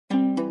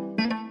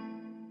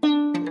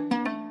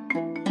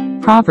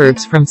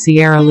Proverbs from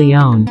Sierra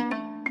Leone.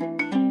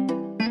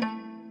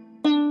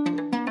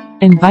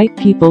 Invite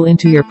people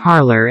into your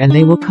parlor and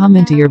they will come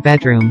into your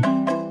bedroom.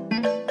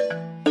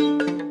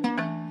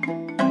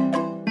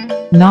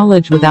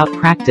 Knowledge without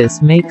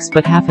practice makes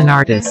but half an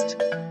artist.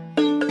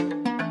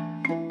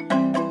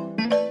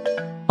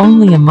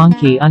 Only a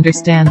monkey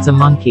understands a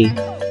monkey.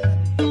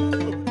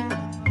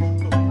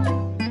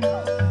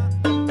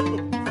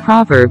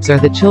 Proverbs are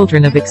the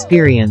children of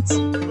experience.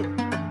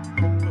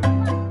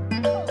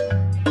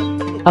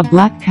 A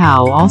black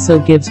cow also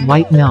gives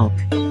white milk.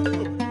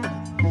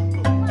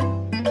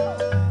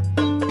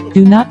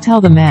 Do not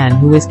tell the man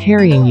who is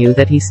carrying you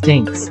that he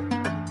stinks.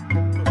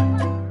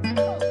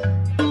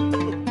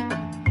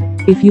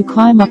 If you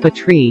climb up a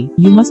tree,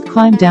 you must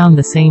climb down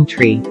the same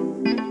tree.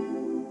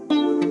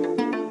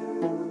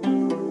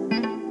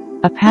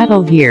 A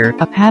paddle here,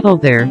 a paddle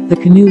there, the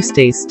canoe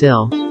stays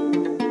still.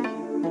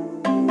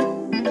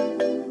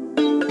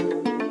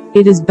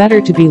 It is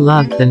better to be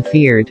loved than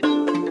feared.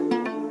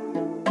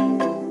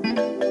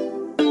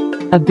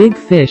 A big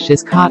fish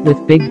is caught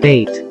with big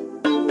bait.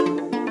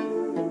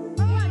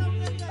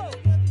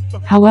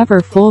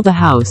 However full the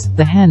house,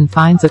 the hen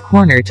finds a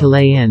corner to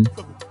lay in.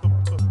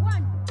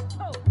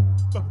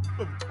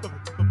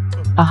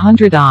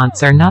 100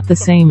 aunts are not the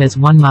same as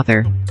one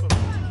mother.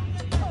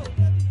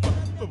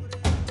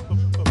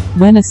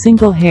 When a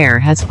single hair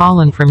has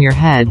fallen from your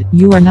head,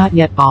 you are not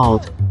yet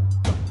bald.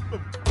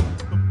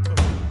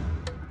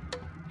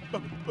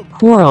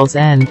 Quarrels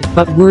end,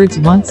 but words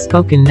once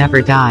spoken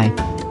never die.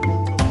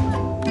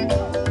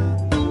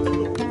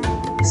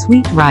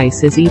 Sweet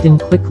rice is eaten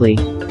quickly.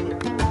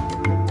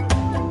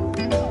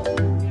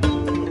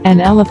 An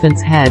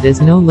elephant's head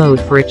is no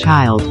load for a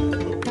child.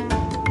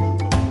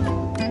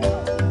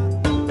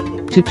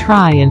 To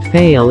try and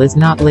fail is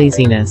not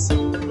laziness.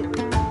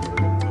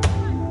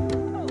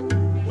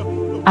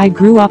 I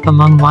grew up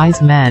among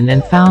wise men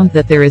and found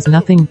that there is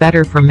nothing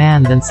better for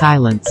man than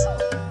silence.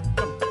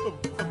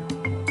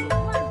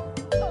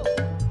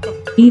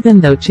 Even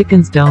though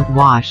chickens don't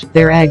wash,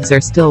 their eggs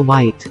are still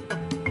white.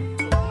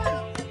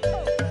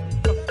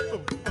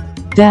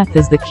 Death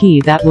is the key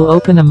that will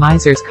open a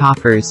miser's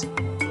coffers.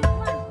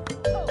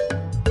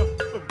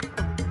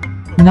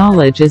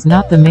 Knowledge is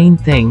not the main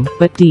thing,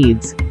 but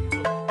deeds.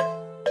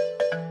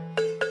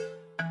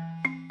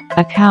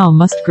 A cow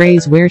must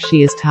graze where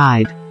she is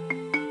tied.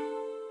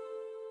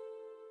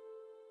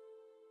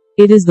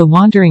 It is the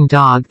wandering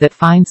dog that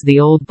finds the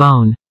old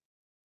bone.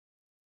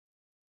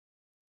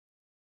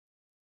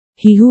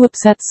 He who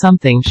upsets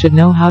something should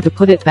know how to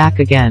put it back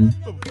again.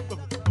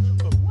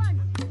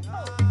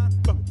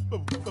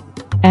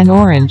 An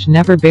orange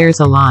never bears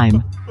a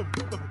lime.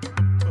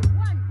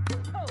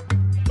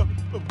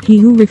 He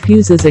who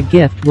refuses a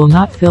gift will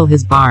not fill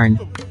his barn.